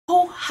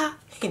ha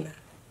hina.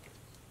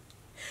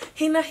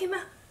 Hina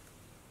hina.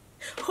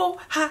 Ho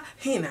ha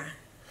hina.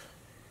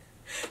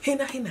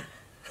 Hina hina.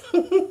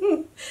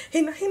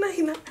 Hina hina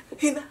hina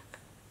hina.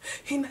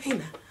 Hina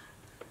hina.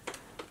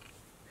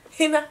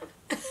 Hina.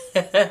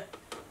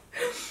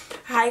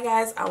 Hi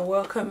guys, and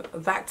welcome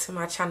back to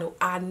my channel.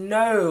 I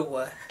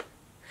know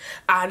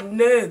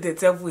the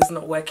devil is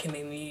not working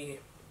in you,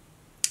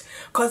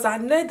 because I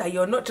know that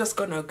you're not just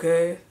gonna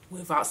go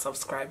without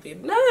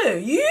subscribing. No,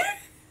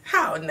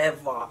 how?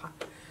 Never.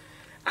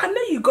 I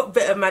know you got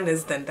better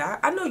manners than that.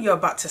 I know you're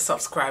about to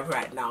subscribe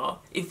right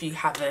now. If you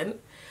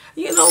haven't,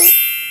 you know,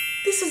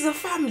 this is a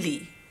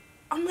family.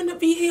 I'm gonna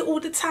be here all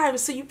the time,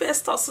 so you better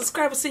start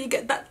subscribing so you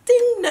get that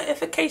ding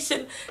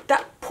notification,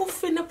 that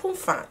poof in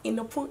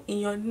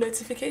your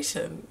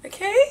notification.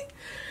 Okay,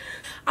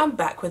 I'm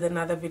back with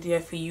another video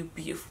for you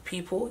beautiful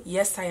people.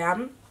 Yes, I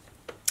am.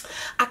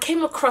 I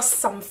came across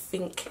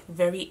something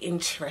very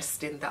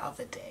interesting the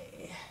other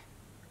day.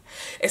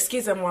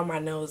 Excuse me on my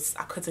nose,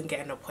 I couldn't get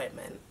an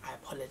appointment. I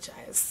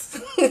apologize.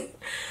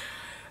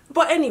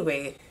 But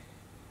anyway,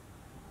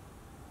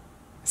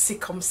 c'est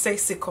comme ça,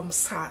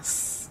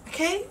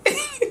 okay?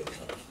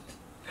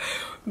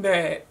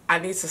 No, I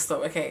need to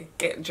stop. Okay,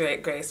 get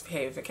Grace,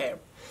 behave. Okay,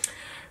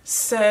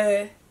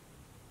 so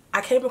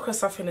I came across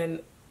something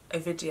in a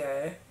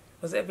video.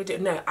 Was it a video?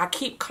 No, I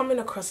keep coming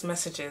across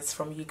messages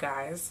from you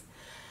guys.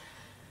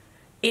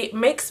 It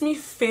makes me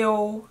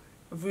feel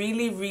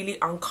really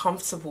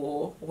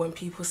uncomfortable when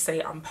people say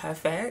I'm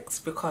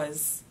perfect,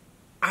 because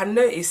I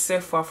know it's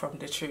so far from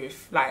the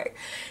truth. Like,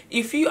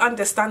 if you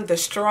understand the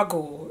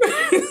struggle,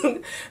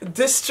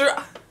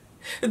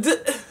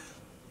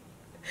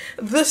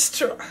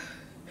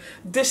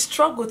 the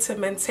struggle to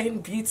maintain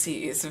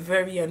beauty is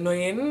very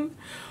annoying.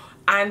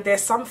 And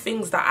there's some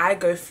things that I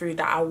go through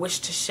that I wish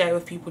to share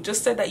with people,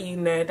 just so that you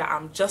know that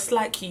I'm just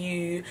like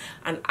you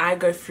and I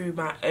go through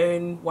my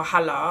own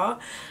wahala.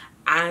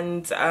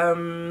 And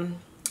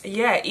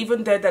yeah,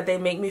 even though that they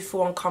make me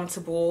feel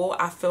uncomfortable,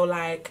 I feel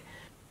like,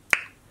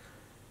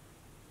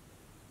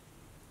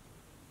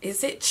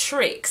 is it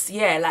tricks?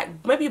 Yeah,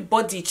 like maybe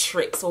body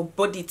tricks or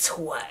body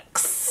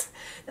twerks.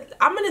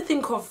 I'm gonna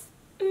think of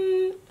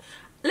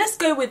let's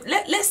go with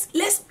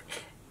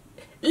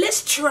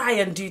let's try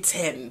and do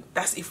 10.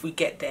 That's if we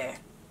get there,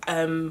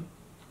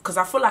 because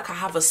I feel like I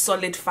have a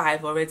solid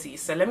 5 already.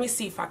 So let me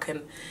see if I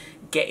can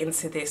get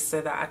into this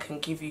so that I can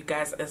give you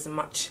guys as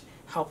much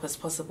help as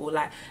possible.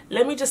 Like,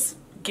 let me just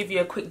give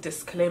you a quick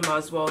disclaimer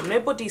as well.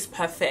 Nobody's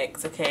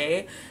perfect,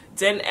 okay?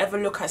 Don't ever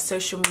look at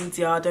social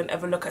media, don't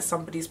ever look at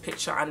somebody's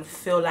picture and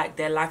feel like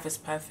their life is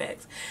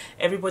perfect.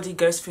 Everybody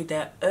goes through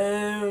their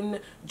own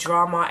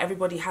drama.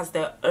 Everybody has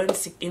their own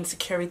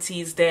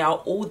insecurities. They are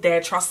all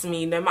there, trust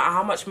me. No matter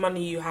how much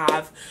money you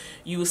have,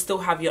 you will still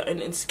have your own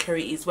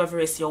insecurities, whether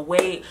it's your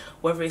weight,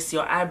 whether it's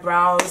your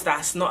eyebrows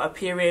that's not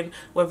appearing,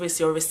 whether it's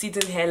your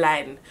receding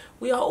hairline.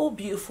 We are all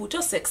beautiful.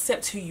 Just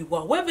accept who you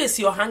are. Whether it's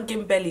your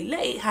hanging belly,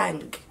 let it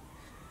hang.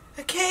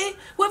 Okay?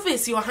 Whether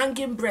it's your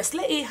hanging breast,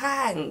 let it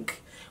hang.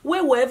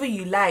 Wear whatever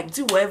you like,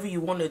 do whatever you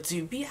want to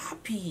do, be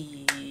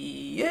happy.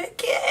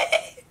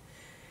 Okay?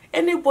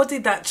 Anybody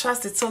that tries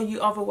to tell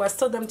you otherwise,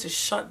 tell them to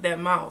shut their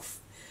mouth.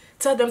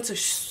 Tell them to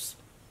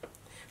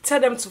tell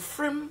them to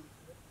frim.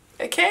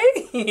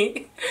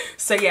 Okay?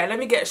 So yeah, let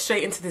me get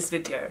straight into this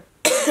video.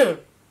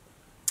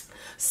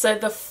 So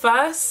the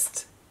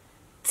first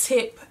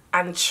tip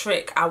and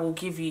trick I will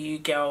give you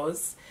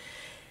girls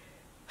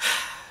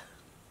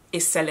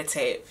is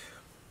sellotape.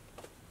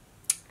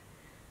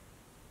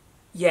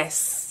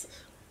 Yes,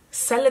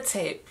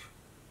 sellotape.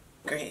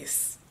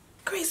 Grace,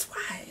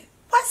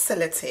 why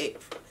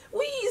sellotape?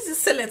 We use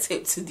the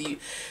sellotape to do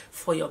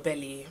for your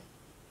belly.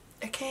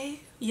 Okay,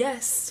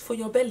 yes, for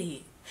your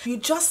belly. You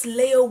just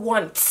layer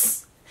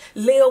once,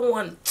 layer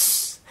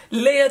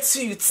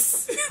two.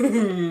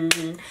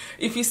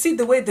 If you see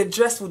the way the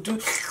dress will do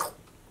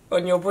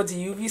on your body,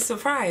 you'll be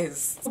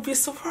surprised. You'll be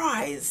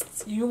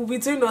surprised. You will be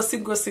doing a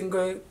single.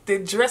 The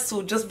dress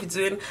will just be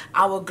doing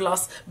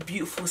hourglass,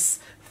 beautiful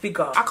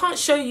figure. I can't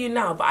show you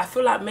now, but I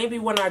feel like maybe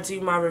when I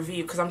do my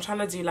review, because I'm trying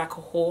to do like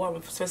a haul.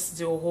 I'm supposed to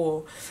do a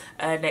haul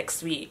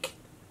next week.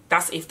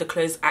 That's if the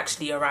clothes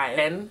actually arrive.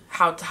 Then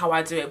how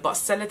I do it. But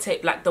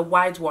sellotape, like the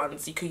wide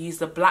ones, you could use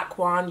the black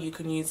one. You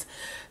can use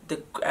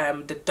the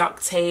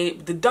duct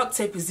tape. The duct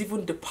tape is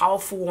even the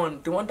powerful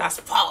one, the one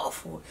that's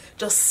powerful.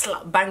 Just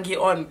bang it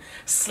on,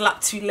 slap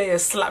 2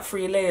 layers, slap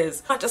 3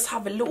 layers. I just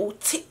have a little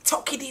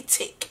tick-tockity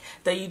tick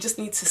that you just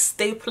need to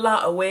staple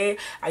out away,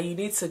 and you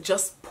need to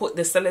just put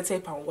the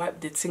sellotape and wipe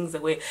the things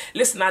away.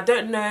 Listen, I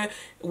don't know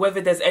whether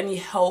there's any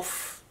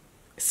health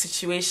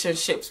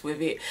situationships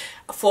with it.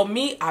 For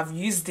me, I've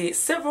used it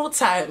several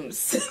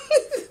times.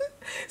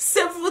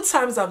 Several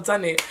times I've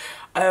done it.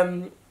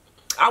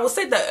 I would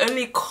say the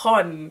only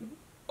con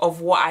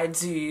of what I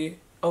do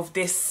of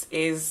this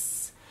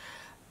is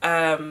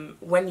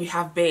when you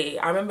have bae.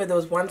 I remember there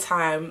was one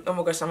time, oh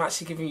my gosh, I'm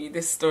actually giving you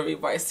this story,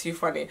 but it's too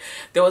funny.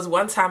 There was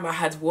one time I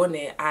had worn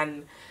it,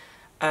 and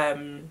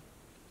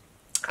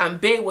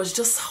bae was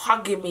just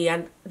hugging me,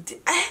 and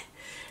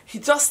he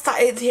just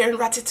started hearing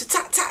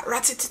rat-a-tat-tat,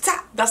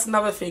 rat-a-tat-tat. That's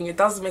another thing, it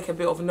does make a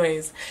bit of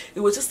noise.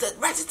 It was just a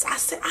rat-a-tat. I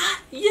said,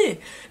 yeah,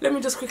 let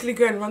me just quickly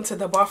go and run to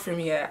the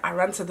bathroom. Yeah, I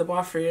ran to the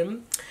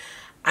bathroom,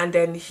 and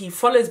then he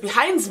follows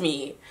behind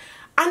me.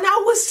 And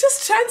I was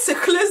just trying to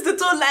close the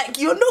door like,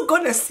 you're not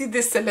gonna see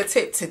this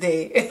sellotape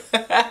today.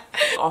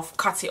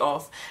 Cut it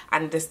off.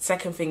 And the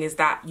second thing is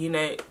that, you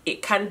know,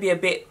 it can be a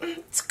bit,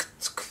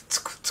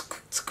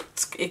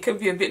 it can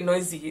be a bit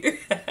noisy.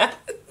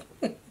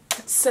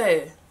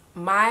 So,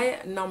 my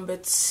number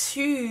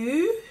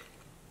 2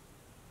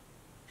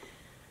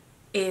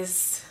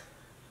 is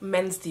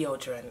men's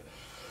deodorant.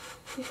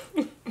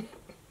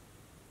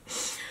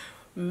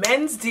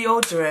 Men's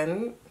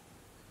deodorant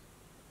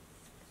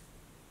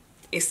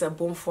is a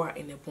bon foi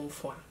in a bon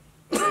foi.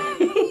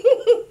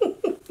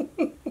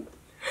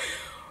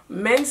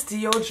 Men's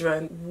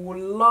deodorant will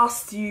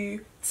last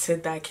you till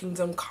thy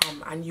kingdom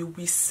come, and you'll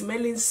be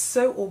smelling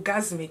so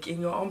orgasmic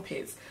in your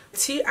armpits.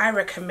 2 I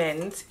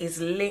recommend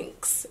is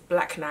Lynx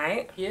Black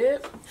Night.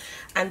 Yep.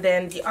 And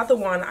then the other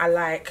one I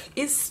like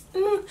is,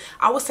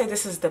 I would say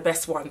this is the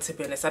best one, to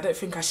be honest. I don't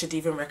think I should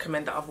even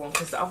recommend the other one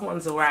because the other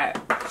one's alright.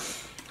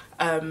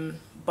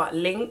 But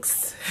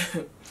Lynx,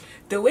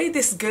 the way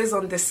this goes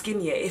on the skin,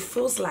 yeah, it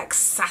feels like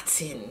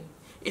satin.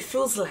 It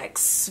feels like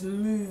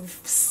smooth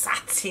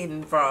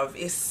satin, bruv.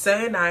 It's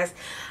so nice,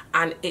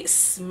 and it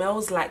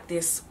smells like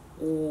this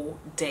all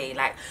day.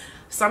 Like,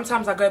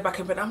 sometimes I go back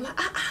in bed, I'm like,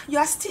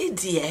 you're still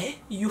there?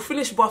 You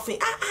finish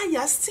buffing,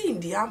 you're still in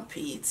the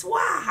armpits.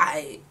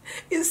 Why?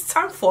 It's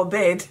time for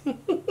bed.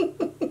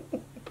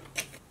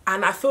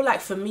 And I feel like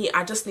for me,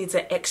 I just need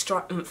an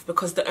extra oomph,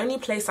 because the only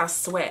place I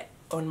sweat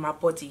on my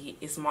body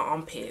is my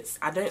armpits.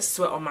 I don't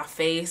sweat on my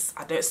face.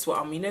 I don't sweat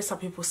on, you know, some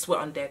people sweat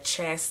on their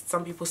chest,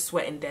 some people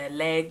sweat in their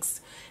legs.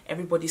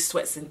 Everybody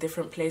sweats in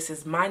different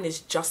places. Mine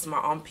is just my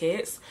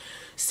armpits.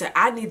 So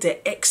I need an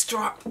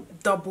extra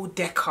double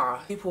decker.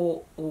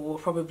 People will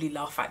probably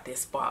laugh at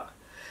this, but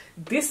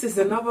this is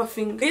another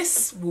thing.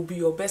 This will be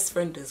your best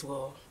friend as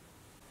well.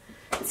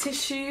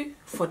 Tissue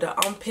for the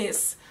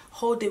armpits.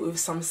 Hold it with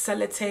some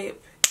sellotape.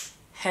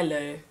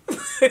 Hello.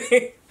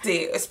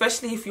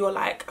 Especially if you're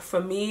like, for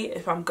me,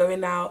 if I'm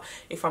going out,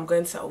 if I'm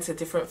going to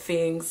different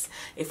things,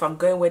 if I'm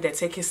going where they're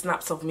taking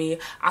snaps of me,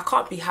 I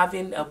can't be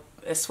having a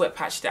sweat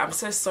patch there. I'm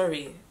so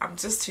sorry. I'm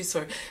just too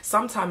sorry.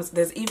 Sometimes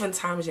there's even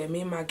times, yeah,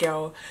 me and my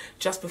girl,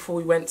 just before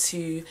we went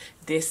to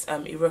this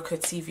Iroko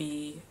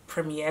TV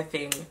premiere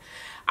thing,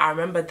 I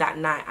remember that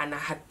night, and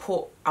I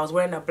was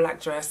wearing a black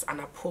dress,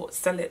 and I put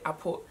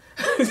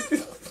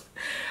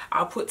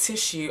I put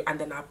tissue, and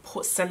then I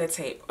put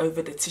sellotape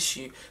over the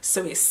tissue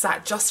so it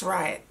sat just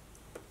right.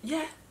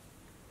 Yeah,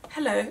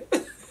 hello.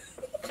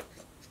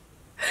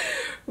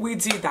 We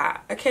do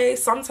that, okay?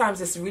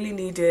 Sometimes it's really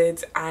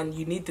needed, and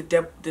you need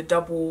the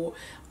double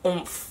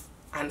oomph.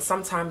 And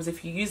sometimes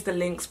if you use the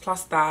Lynx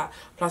plus that,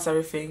 plus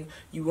everything,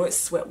 you won't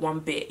sweat one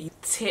bit.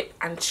 Tip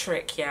and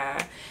trick,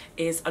 yeah,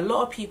 is a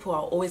lot of people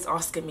are always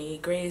asking me,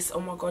 Grace, oh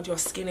my god, your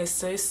skin is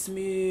so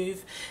smooth,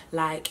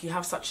 like you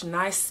have such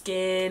nice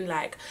skin,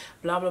 like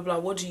blah blah blah,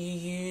 what do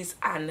you use?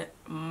 And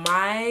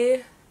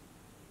my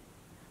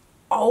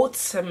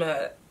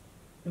ultimate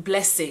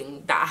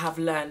blessing that I have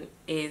learned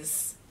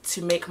is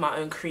to make my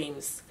own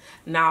creams.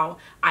 Now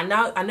I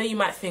know you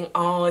might think,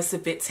 oh, it's a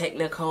bit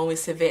technical,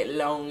 it's a bit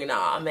long, you know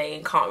what I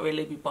mean, can't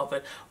really be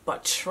bothered,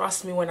 but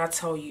trust me when I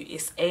tell you,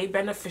 it's A,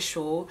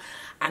 beneficial,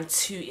 and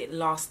 2, it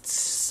lasts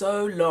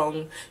so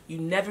long. You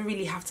never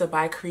really have to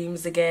buy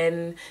creams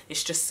again.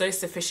 It's just so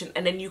sufficient.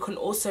 And then you can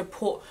also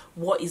put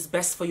what is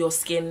best for your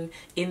skin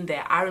in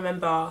there. I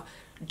remember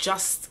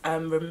just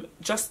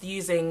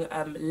using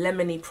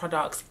lemony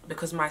products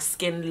because my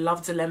skin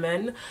loved the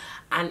lemon,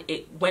 and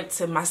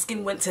my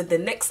skin went to the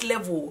next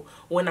level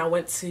when I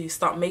went to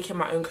start making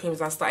my own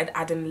creams. I started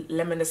adding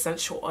lemon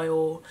essential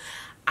oil,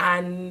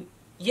 and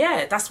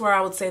yeah, that's where I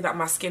would say that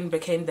my skin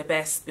became the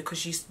best,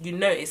 because you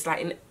notice,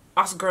 like, in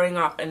us growing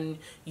up and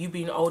you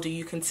being older,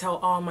 you can tell,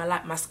 oh,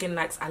 my skin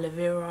likes aloe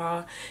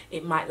vera,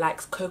 it might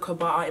like cocoa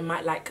butter, it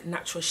might like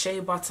natural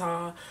shea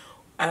butter.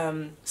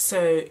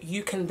 So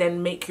you can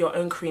then make your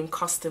own cream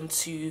custom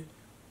to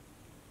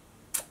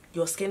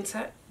your skin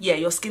type. Yeah,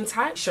 your skin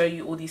type. Show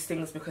you all these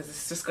things because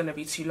it's just going to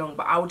be too long,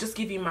 but I will just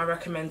give you my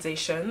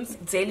recommendations.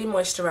 Daily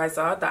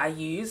moisturizer that I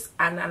use,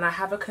 and I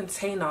have a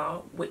container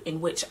in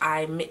which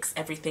I mix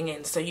everything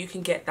in. So you can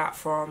get that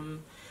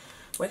from,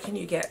 where can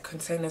you get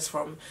containers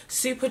from?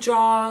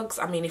 Superdrugs.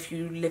 I mean, if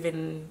you live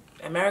in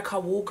America,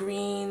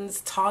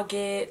 Walgreens,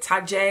 Target.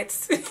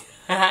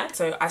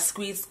 So I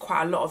squeezed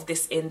quite a lot of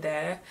this in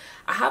there.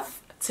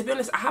 To be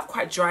honest, I have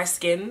quite dry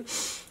skin.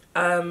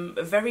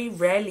 Very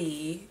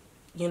rarely,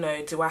 you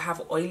know, do I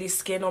have oily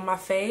skin on my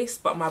face,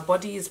 but my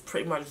body is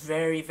pretty much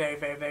very, very,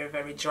 very, very,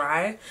 very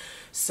dry.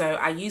 So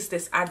I use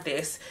this, add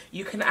this.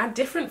 You can add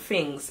different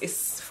things.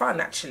 It's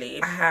fun,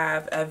 actually. I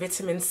have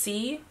vitamin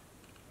C.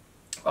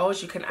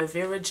 You can add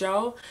Vera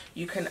gel,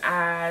 you can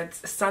add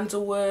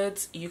sandalwood,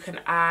 you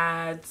can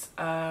add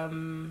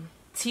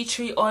tea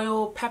tree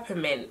oil,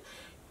 peppermint,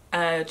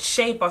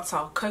 shea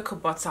butter, cocoa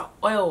butter,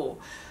 oil,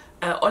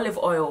 olive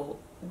oil,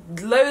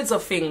 loads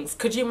of things.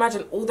 Could you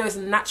imagine all those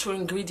natural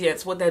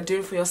ingredients, what they're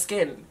doing for your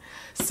skin?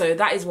 So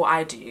that is what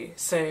I do.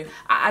 So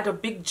I add a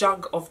big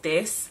jug of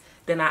this,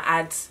 then I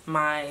add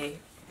my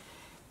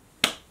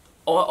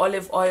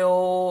olive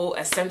oil,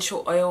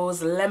 essential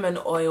oils, lemon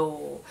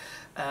oil,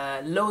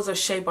 loads of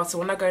shea butter.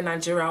 When I go to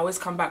Nigeria, I always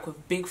come back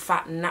with big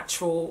fat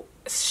natural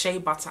shea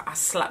butter. I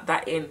slap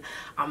that in,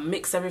 I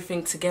mix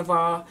everything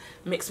together,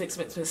 mix,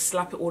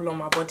 slap it all on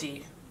my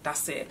body.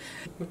 That's it.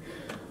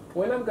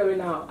 When I'm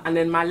going out and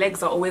then my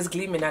legs are always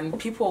gleaming and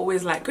people are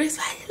always like, Grace,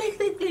 why are your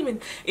legs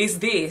gleaming? It's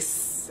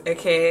this,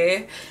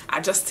 okay?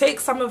 I just take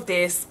some of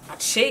this, I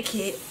shake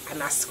it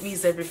and I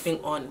squeeze everything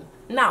on.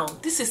 Now,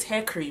 this is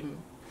hair cream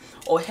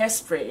or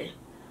hairspray,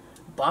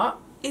 but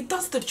it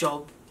does the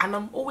job and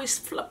I'm always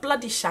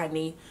bloody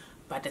shiny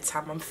by the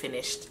time I'm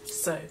finished.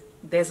 So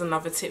there's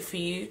another tip for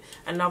you.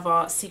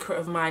 Another secret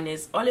of mine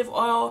is olive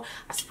oil.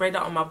 I spray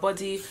that on my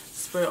body,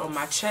 spray it on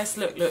my chest.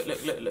 Look.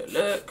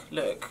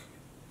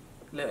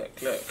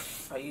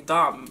 Are you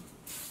dumb?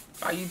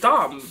 Are you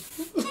dumb?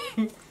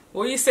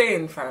 What are you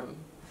saying, fam?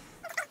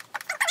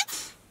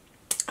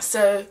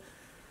 So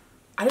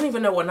I don't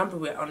even know what number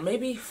we're on.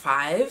 Maybe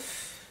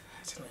 5.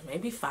 I don't know,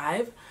 maybe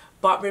 5.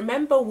 But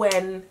remember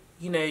when,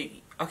 you know,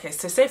 okay,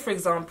 so say for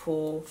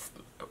example,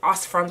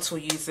 us frontal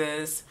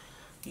users,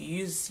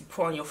 you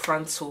put on your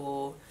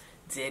frontal,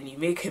 then you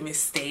make a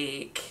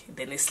mistake,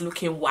 then it's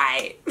looking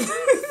white,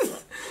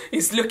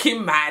 it's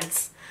looking mad,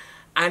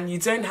 and you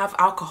don't have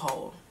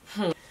alcohol.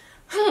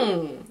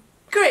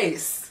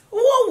 Grace,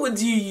 what would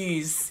you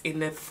use in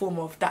the form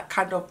of that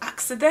kind of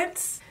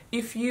accident?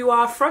 If you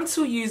are a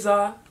frontal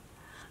user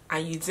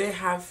and you don't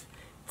have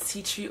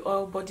tea tree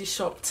oil body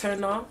shop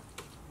toner,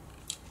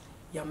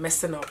 you're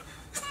messing up.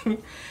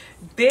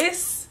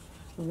 This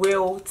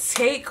will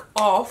take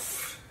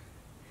off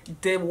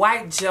the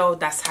white gel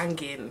that's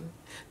hanging,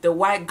 the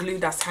white glue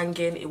that's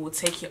hanging. It will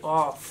take it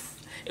off.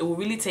 It will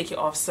really take it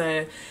off.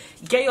 So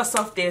get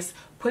yourself this,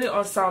 put it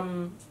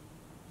on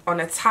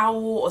a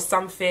towel or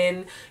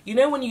something. You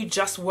know when you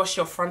just wash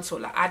your frontal,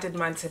 like I did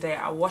mine today.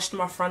 I washed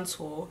my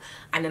frontal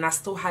and then I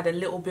still had a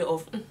little bit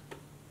of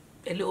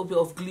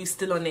glue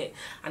still on it,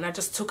 and I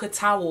just took a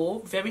towel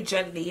very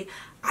gently,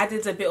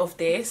 added a bit of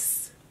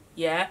this,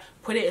 yeah,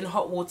 put it in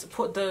hot water,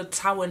 put the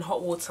towel in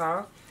hot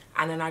water,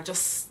 and then I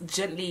just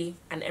gently,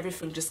 and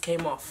everything just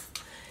came off.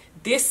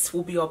 This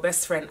will be your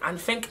best friend, and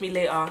thank me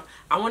later.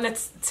 I want to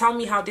tell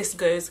me how this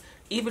goes.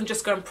 Even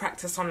just go and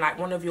practice on like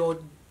one of your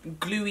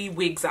gluey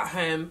wigs at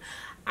home,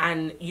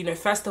 and you know,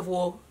 first of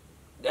all,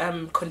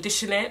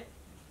 condition it,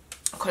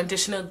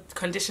 condition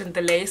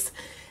the lace,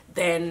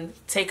 then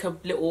take a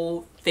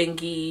little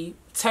thingy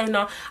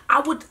toner. I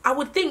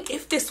would think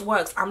if this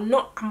works,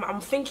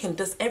 I'm thinking,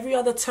 does every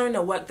other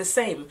toner work the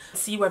same?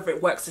 See whether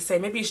it works the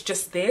same. Maybe it's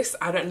just this,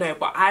 I don't know,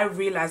 but I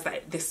realized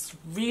that this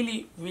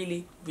really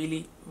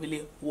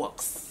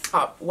works.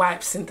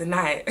 Wipes in the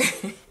night.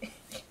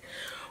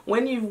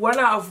 When you run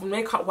out of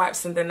makeup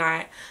wipes in the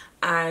night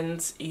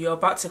and you're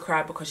about to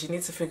cry because you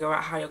need to figure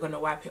out how you're going to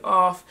wipe it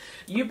off,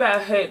 you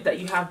better hope that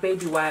you have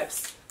baby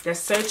wipes. They're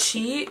so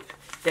cheap,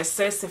 they're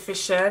so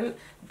sufficient,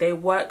 they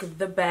work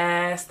the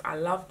best. I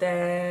love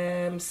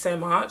them so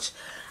much.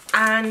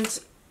 And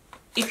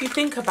if you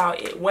think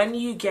about it, when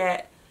you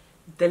get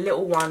the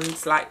little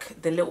ones,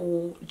 like the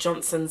little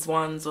Johnson's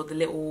ones, or the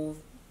little,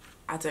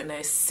 I don't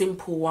know,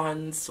 simple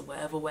ones,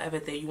 whatever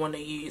that you want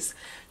to use,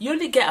 you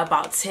only get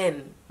about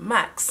 10,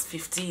 max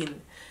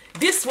 15.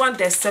 This one,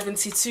 there's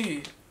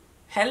 72.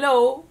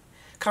 Hello?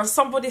 Can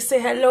somebody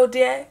say hello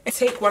there?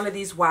 Take one of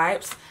these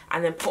wipes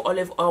and then put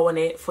olive oil on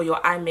it for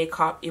your eye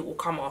makeup. It will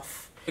come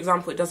off. For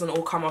example, it doesn't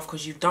all come off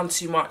because you've done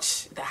too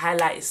much. The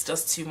highlight is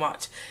just too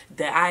much.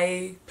 The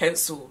eye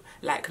pencil,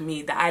 like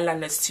me, the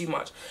eyeliner is too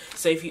much.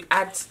 So if you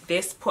add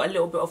this, put a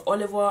little bit of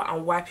olive oil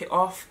and wipe it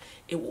off,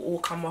 it will all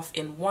come off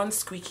in one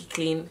squeaky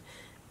clean,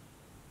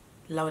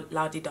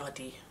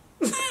 loudy-dardy.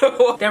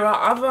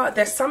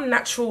 There's some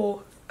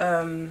natural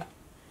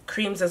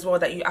creams as well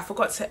that I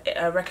forgot to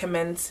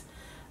recommend.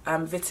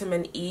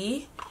 Vitamin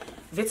E.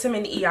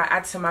 Vitamin E I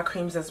add to my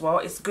creams as well.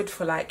 It's good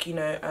for, like, you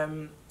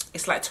know,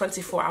 it's like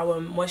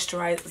 24-hour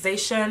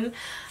moisturization,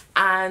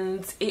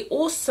 and it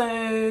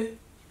also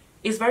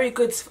is very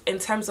good in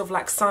terms of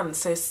like sun,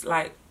 so it's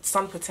like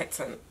sun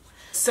protectant.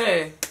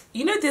 So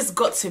you know this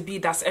got to be,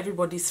 that's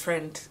everybody's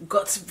friend.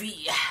 Got to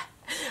be.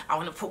 I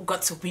want to put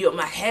got to be on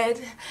my head.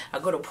 I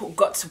gotta put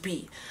got to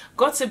be.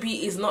 Got to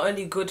be is not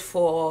only good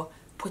for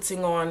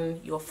putting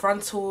on your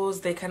frontals,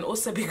 they can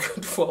also be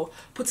good for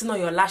putting on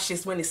your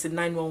lashes when it's a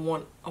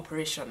 911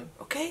 operation,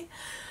 okay?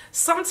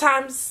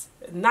 Sometimes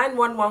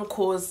 911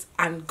 calls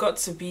and got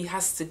to be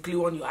has to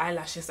glue on your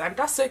eyelashes, and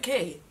that's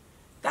okay.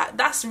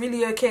 That's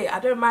really okay. I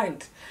don't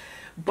mind.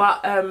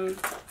 But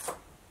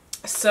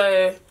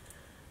so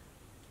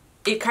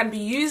it can be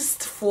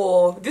used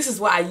for, this is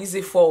what I use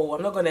it for,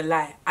 I'm not gonna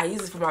lie. I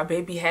use it for my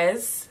baby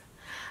hairs,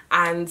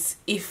 and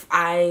if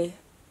I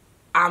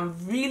am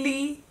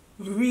really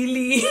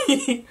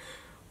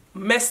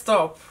messed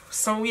up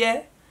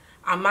somewhere,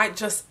 I might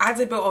just add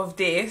a bit of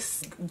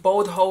this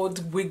bold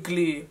hold wig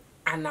glue,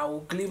 and I will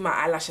glue my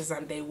eyelashes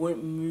and they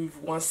won't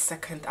move 1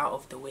 second out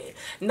of the way.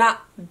 Now,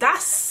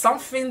 that's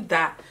something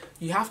that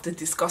you have to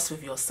discuss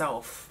with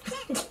yourself.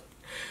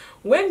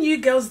 When you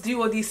girls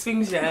do all these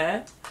things,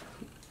 yeah,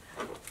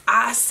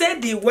 I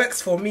said it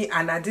works for me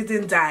and I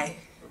didn't die,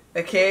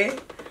 okay?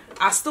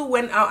 I still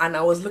went out and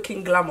I was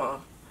looking glamour.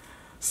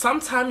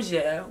 Sometimes,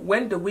 yeah,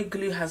 when the wig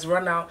glue has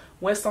run out,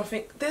 when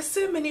something, there's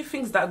so many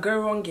things that go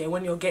wrong here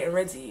when you're getting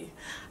ready.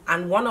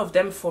 And one of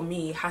them for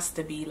me has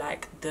to be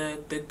like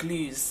the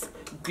glues.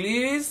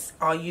 Glues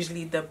are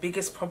usually the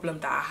biggest problem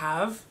that I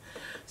have.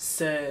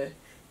 So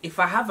if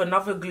I have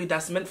another glue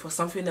that's meant for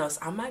something else,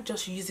 I might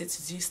just use it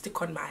to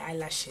stick on my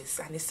eyelashes,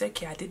 and it's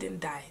okay, I didn't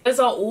die. Those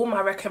are all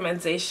my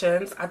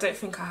recommendations. I don't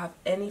think I have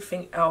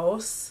anything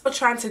else. I'm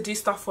trying to do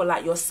stuff for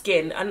like your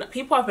skin, and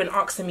people have been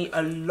asking me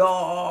a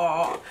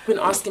lot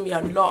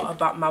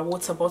about my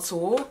water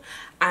bottle,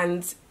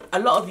 and a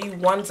lot of you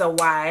wonder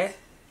why.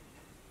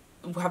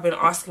 Have been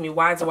asking me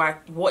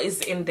what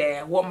is in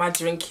there, what am I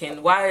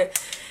drinking, why?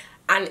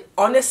 And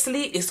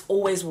honestly, it's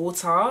always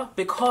water,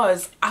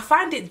 because I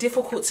find it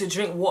difficult to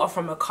drink water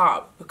from a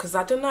cup, because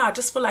I don't know, I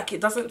just feel like it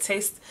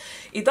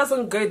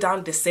doesn't go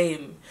down the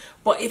same.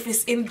 But if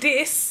it's in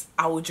this,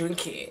 I will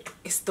drink it.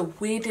 It's the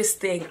weirdest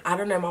thing. I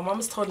don't know, my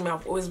mom's told me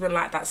I've always been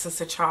like that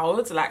since a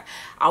child. Like,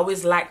 I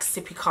always liked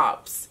sippy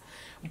cups,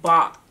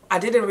 but I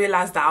didn't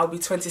realize that I'll be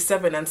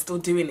 27 and still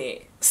doing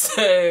it.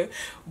 So,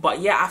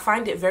 but yeah, I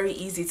find it very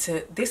easy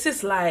to, this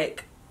is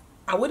like,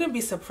 I wouldn't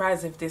be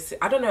surprised if this,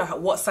 I don't know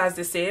what size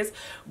this is,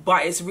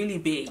 but it's really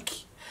big.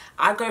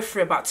 I go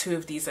through about 2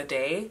 of these a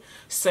day.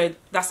 So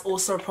that's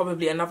also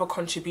probably another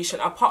contribution.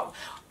 Apart,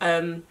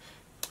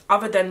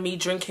 other than me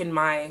drinking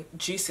my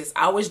juices,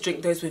 I always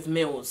drink those with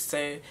meals.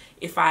 So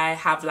if I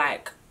have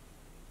like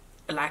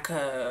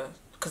a,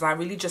 because I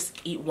really just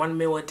eat 1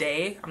 meal a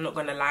day, I'm not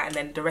gonna lie, and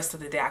then the rest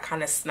of the day I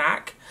kind of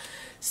snack.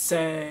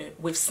 So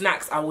with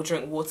snacks I will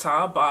drink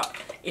water, but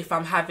if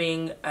I'm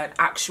having an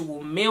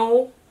actual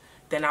meal,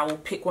 then I will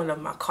pick one of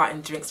my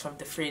carton drinks from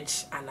the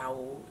fridge and I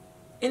will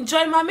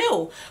enjoy my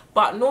meal.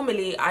 But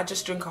normally I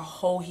just drink a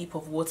whole heap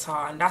of water,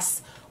 and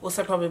that's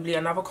also probably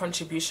another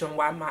contribution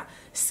why my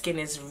skin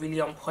is really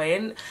on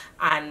point.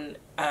 And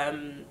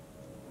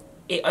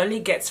it only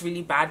gets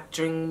really bad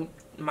during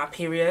my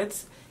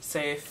periods. So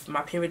if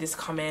my period is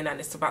coming and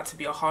it's about to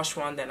be a harsh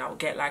one, then I'll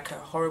get like a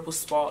horrible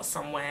spot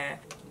somewhere.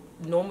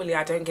 Normally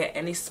I don't get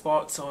any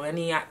spots or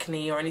any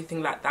acne or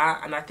anything like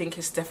that, and I think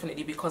it's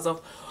definitely because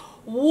of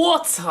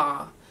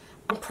water.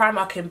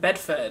 Primark in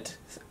Bedford.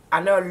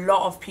 I know a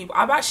lot of people,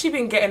 I've actually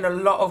been getting a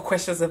lot of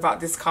questions about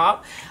this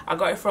cup. I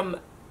got it from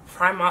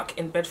Primark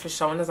in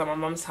Bedfordshire when I was at my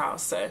mum's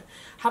house, so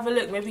have a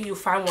look, maybe you'll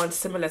find one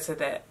similar to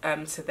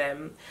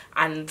them.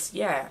 And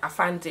yeah, I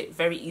find it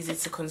very easy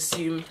to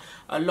consume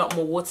a lot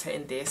more water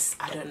in this.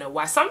 I don't know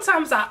why.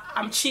 Sometimes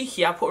I'm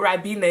cheeky, I put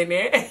Ribena in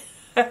it.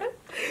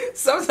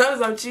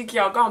 Sometimes I'm cheeky,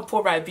 I'll go and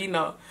pour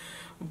Ribena,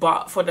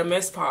 but for the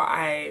most part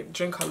I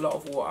drink a lot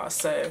of water.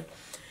 So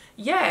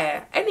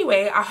yeah,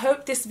 anyway, I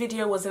hope this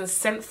video was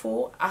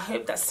insightful. I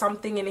hope that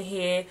something in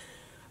here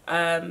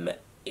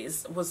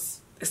is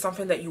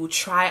something that you will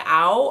try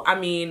out. I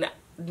mean,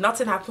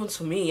 nothing happened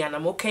to me and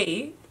I'm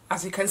okay,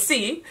 as you can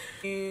see.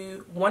 If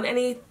you want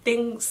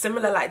anything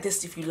similar like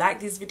this, if you like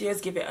these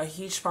videos, give it a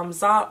huge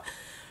thumbs up.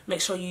 Make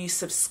sure you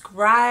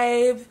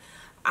subscribe,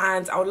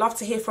 and I would love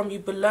to hear from you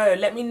below.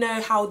 Let me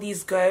know how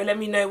these go. Let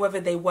me know whether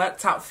they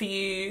worked out for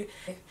you.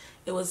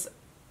 It was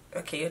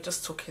okay, you're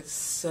just talking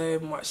so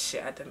much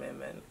shit at the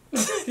moment.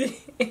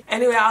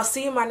 Anyway, I'll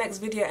see you in my next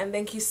video, and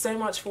thank you so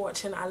much for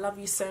watching. I love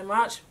you so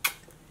much.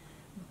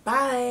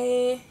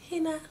 Bye.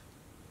 Hina.